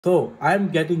So I'm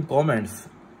getting comments.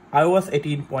 iOS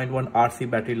 18.1 RC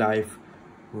battery life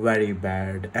very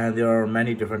bad, and there are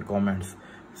many different comments.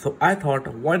 So I thought,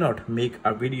 why not make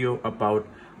a video about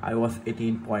iOS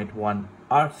 18.1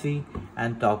 RC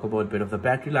and talk about a bit of the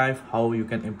battery life, how you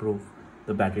can improve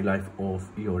the battery life of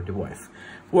your device.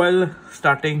 Well,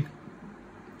 starting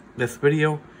this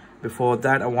video, before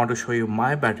that I want to show you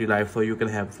my battery life so you can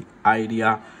have the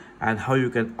idea and how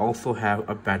you can also have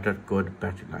a good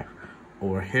battery life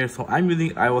over here. So I'm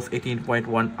using iOS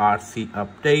 18.1 RC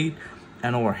update,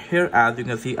 and over here, as you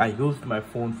can see, I used my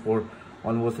phone for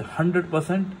almost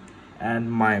 100%,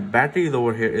 and my battery is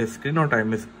over here is screen on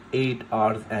time is 8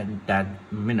 hours and 10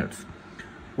 minutes.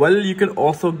 Well, you can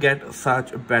also get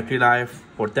such battery life.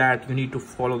 For that, you need to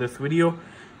follow this video.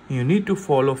 You need to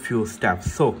follow few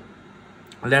steps. So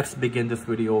let's begin this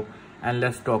video and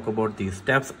let's talk about these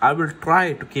steps. I will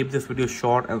try to keep this video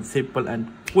short and simple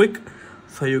and quick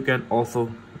so you can also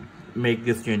make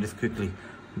these changes quickly.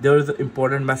 There is an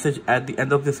important message at the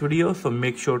end of this video, so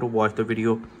make sure to watch the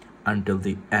video until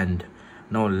the end.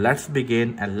 Now let's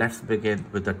begin, and let's begin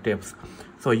with the tips.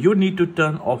 So you need to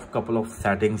turn off a couple of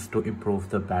settings to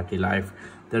improve the battery life.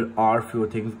 There are few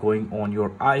things going on your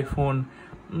iPhone.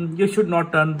 You should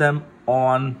not turn them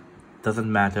on,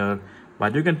 doesn't matter,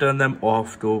 but you can turn them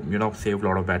off to save a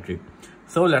lot of battery.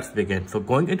 So let's begin. So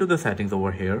going into the settings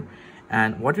over here,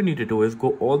 and what you need to do is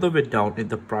go all the way down in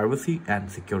the privacy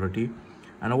and security,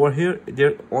 and over here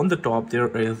there on the top there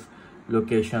is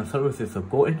location services. So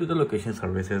go into the location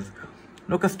services.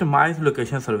 Now customize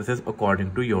location services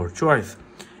according to your choice.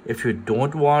 If you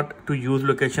don't want to use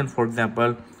location, for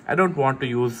example, I don't want to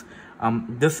use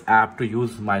this app to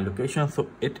use my location, so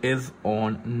it is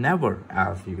on never.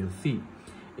 As you can see,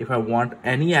 if I want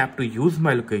any app to use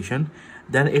my location,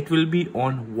 then it will be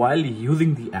on while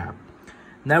using the app.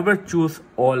 Never choose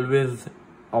always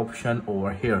option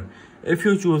over here. If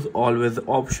you choose always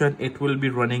option, it will be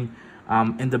running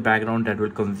in the background. That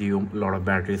will consume a lot of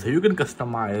battery. So you can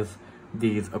customize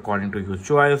these according to your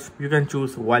choice. You can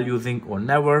choose while using or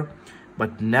never,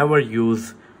 but never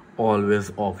use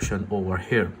always option over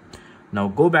here. Now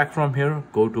go back from here,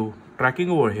 go to tracking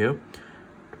over here.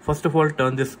 First of all,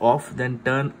 turn this off, then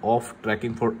turn off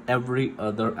tracking for every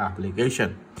other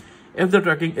application. If the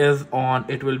tracking is on,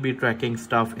 it will be tracking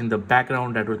stuff in the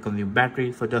background that will consume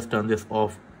battery. So just turn this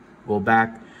off, go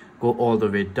back, go all the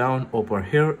way down over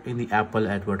here in the Apple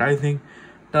advertising,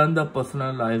 turn the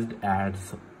personalized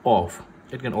ads off.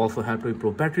 It can also help to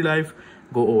improve battery life.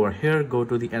 Go over here, go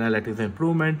to the analytics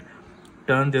improvement,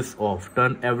 turn this off,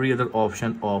 turn every other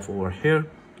option off over here,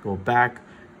 go back.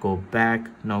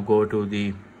 Now go to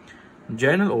the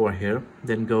general over here,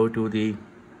 then go to the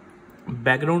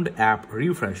background app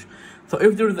refresh. So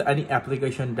if there is any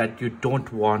application that you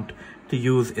don't want to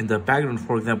use in the background,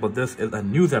 for example, this is a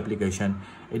news application,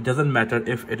 it doesn't matter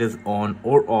if it is on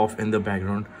or off in the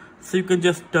background, so you can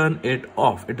just turn it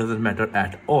off. It doesn't matter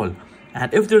at all.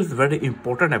 And if there's very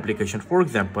important application, for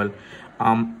example,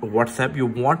 WhatsApp, you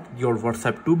want your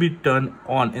WhatsApp to be turned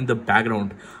on in the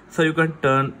background, so you can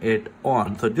turn it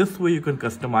on. So this way you can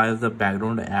customize the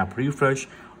background app refresh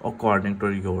according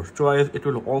to your choice. It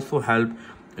will also help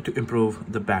to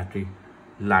improve the battery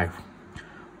life.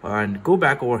 And go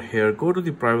back over here, go to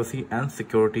the privacy and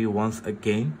security once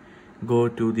again, go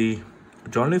to the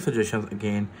journaling suggestions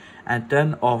again, and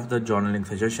turn off the journaling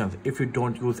suggestions. If you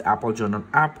don't use Apple Journal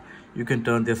app, you can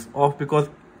turn this off, because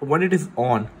when it is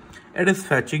on, it is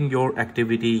fetching your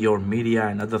activity, your media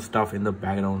and other stuff in the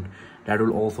background. That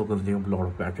will also consume a lot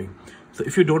of battery. So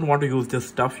if you don't want to use this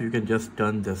stuff, you can just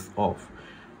turn this off.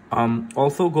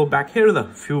 Also go back here, the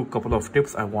couple of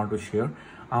tips I want to share.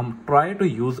 Try to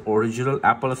use original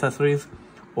Apple accessories,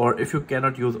 or if you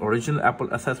cannot use original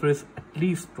Apple accessories, at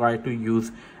least try to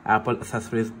use Apple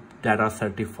accessories that are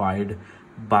certified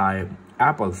by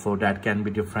Apple. So that can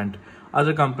be different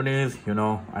other companies,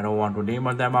 I don't want to name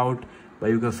them out, but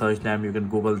you can search them, you can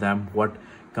Google them, what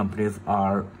companies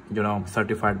are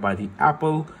certified by the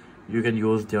Apple. You can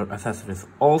use their accessories.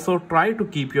 Also try to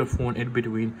keep your phone in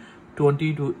between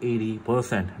 20 to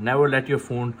 80%. Never let your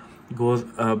phone goes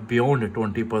beyond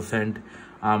 20%.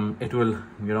 It will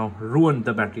ruin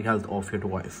the battery health of your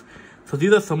device. So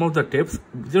these are some of the tips.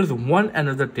 There's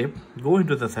another tip. Go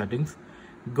into the settings,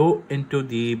 go into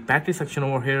the battery section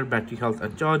over here, battery health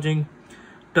and charging,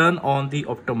 turn on the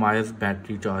optimized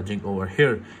battery charging over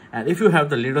here. And if you have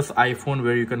the latest iPhone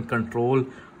where you can control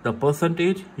the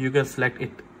percentage, you can select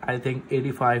it. I think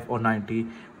 85 or 90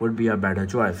 would be a better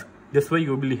choice. This way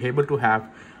you will be able to have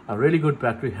a really good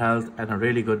battery health and a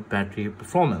really good battery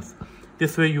performance.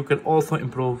 This way you can also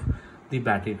improve the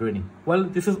battery draining. Well,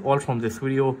 this is all from this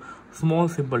video. Small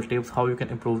simple tips how you can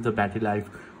improve the battery life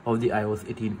of the iOS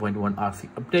 18.1 RC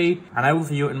update, and I will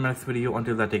see you in my next video.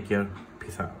 Until then, take care.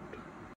 Peace out.